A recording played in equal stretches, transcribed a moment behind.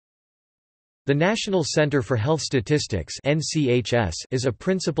The National Center for Health Statistics (NCHS) is a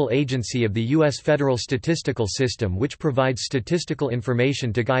principal agency of the U.S. federal statistical system which provides statistical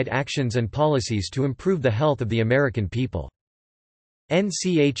information to guide actions and policies to improve the health of the American people.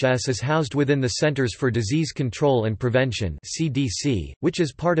 NCHS is housed within the Centers for Disease Control and Prevention (CDC), which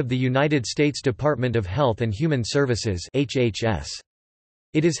is part of the United States Department of Health and Human Services (HHS).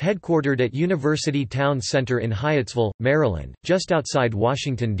 It is headquartered at University Town Center in Hyattsville, Maryland, just outside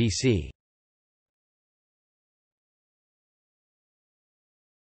Washington, D.C.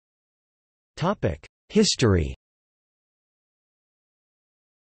 History.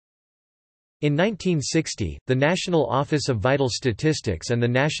 In 1960, the National Office of Vital Statistics and the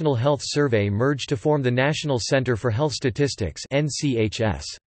National Health Survey merged to form the National Center for Health Statistics (NCHS).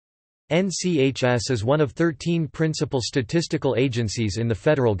 NCHS is one of 13 principal statistical agencies in the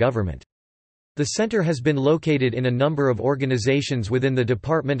federal government. The center has been located in a number of organizations within the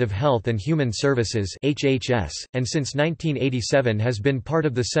Department of Health and Human Services (HHS), and since 1987 has been part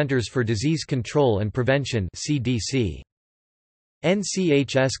of the Centers for Disease Control and Prevention (CDC).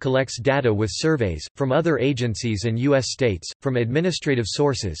 NCHS collects data with surveys, from other agencies and U.S. states, from administrative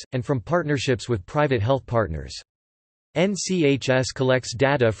sources, and from partnerships with private health partners. NCHS collects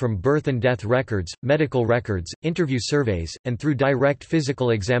data from birth and death records, medical records, interview surveys, and through direct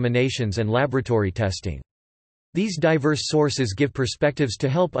physical examinations and laboratory testing. These diverse sources give perspectives to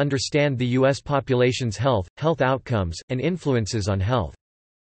help understand the U.S. population's health, health outcomes, and influences on health.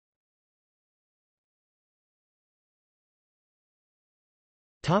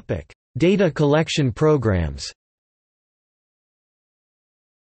 Data collection programs.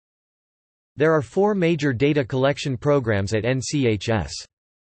 There are 4 major data collection programs at NCHS.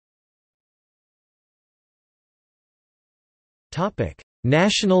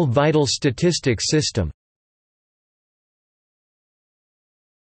 National Vital Statistics System.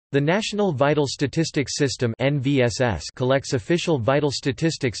 The National Vital Statistics System (NVSS) collects official vital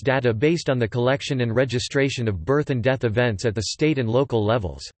statistics data based on the collection and registration of birth and death events at the state and local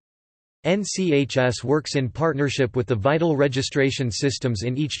levels. NCHS works in partnership with the vital registration systems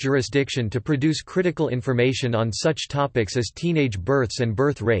in each jurisdiction to produce critical information on such topics as teenage births and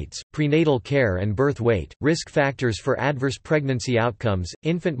birth rates, prenatal care and birth weight, risk factors for adverse pregnancy outcomes,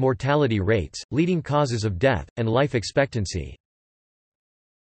 infant mortality rates, leading causes of death, and life expectancy.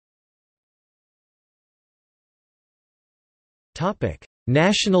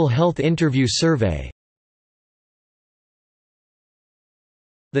 National Health Interview Survey.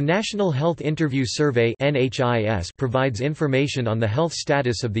 The National Health Interview Survey (NHIS) provides information on the health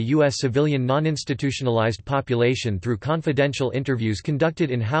status of the U.S. civilian non-institutionalized population through confidential interviews conducted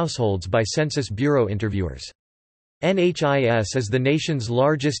in households by Census Bureau interviewers. NHIS is the nation's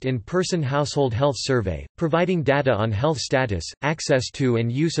largest in-person household health survey, providing data on health status, access to and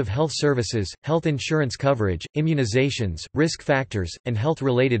use of health services, health insurance coverage, immunizations, risk factors, and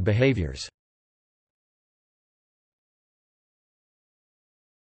health-related behaviors.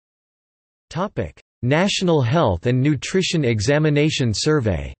 National Health and Nutrition Examination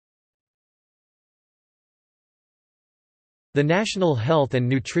Survey. The National Health and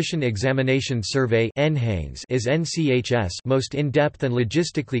Nutrition Examination Survey is NCHS' most in-depth and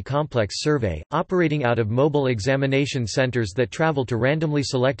logistically complex survey, operating out of mobile examination centers that travel to randomly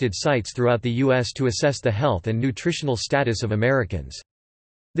selected sites throughout the U.S. to assess the health and nutritional status of Americans.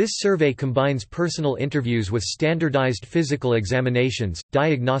 This survey combines personal interviews with standardized physical examinations,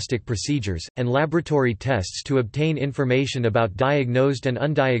 diagnostic procedures, and laboratory tests to obtain information about diagnosed and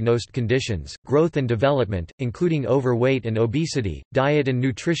undiagnosed conditions, growth and development, including overweight and obesity, diet and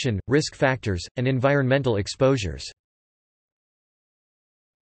nutrition, risk factors, and environmental exposures.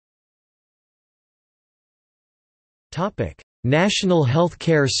 National Health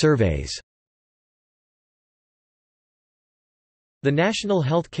Care Surveys. The National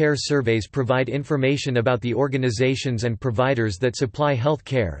Health Care Surveys provide information about the organizations and providers that supply health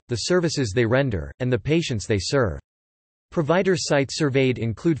care, the services they render, and the patients they serve. Provider sites surveyed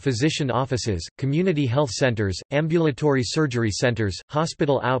include physician offices, community health centers, ambulatory surgery centers,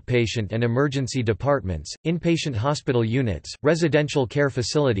 hospital outpatient and emergency departments, inpatient hospital units, residential care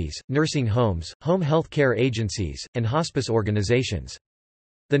facilities, nursing homes, home health care agencies, and hospice organizations.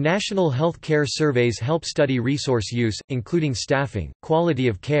 The National Health Care Surveys help study resource use, including staffing, quality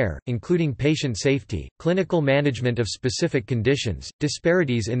of care, including patient safety, clinical management of specific conditions,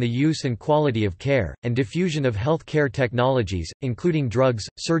 disparities in the use and quality of care, and diffusion of health care technologies, including drugs,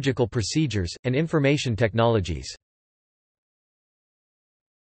 surgical procedures, and information technologies.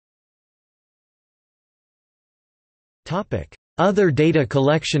 Other data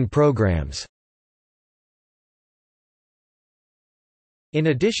collection programs. In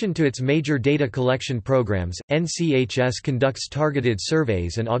addition to its major data collection programs, NCHS conducts targeted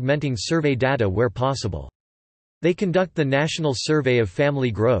surveys and augmenting survey data where possible. They conduct the National Survey of Family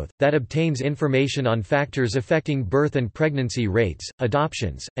Growth, that obtains information on factors affecting birth and pregnancy rates,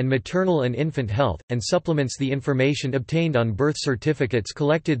 adoptions, and maternal and infant health, and supplements the information obtained on birth certificates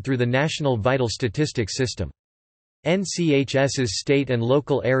collected through the National Vital Statistics System. NCHS's State and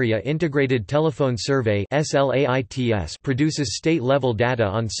Local Area Integrated Telephone Survey produces state-level data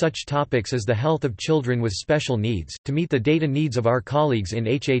on such topics as the health of children with special needs, to meet the data needs of our colleagues in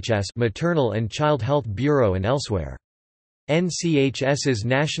HHS Maternal and Child Health Bureau and elsewhere. NCHS's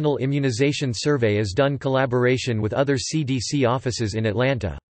National Immunization Survey is done collaboration with other CDC offices in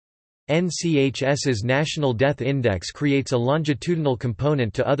Atlanta. NCHS's National Death Index creates a longitudinal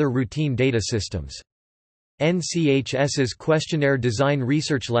component to other routine data systems. NCHS's Questionnaire Design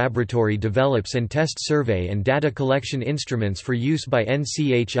Research Laboratory develops and tests survey and data collection instruments for use by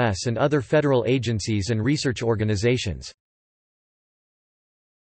NCHS and other federal agencies and research organizations.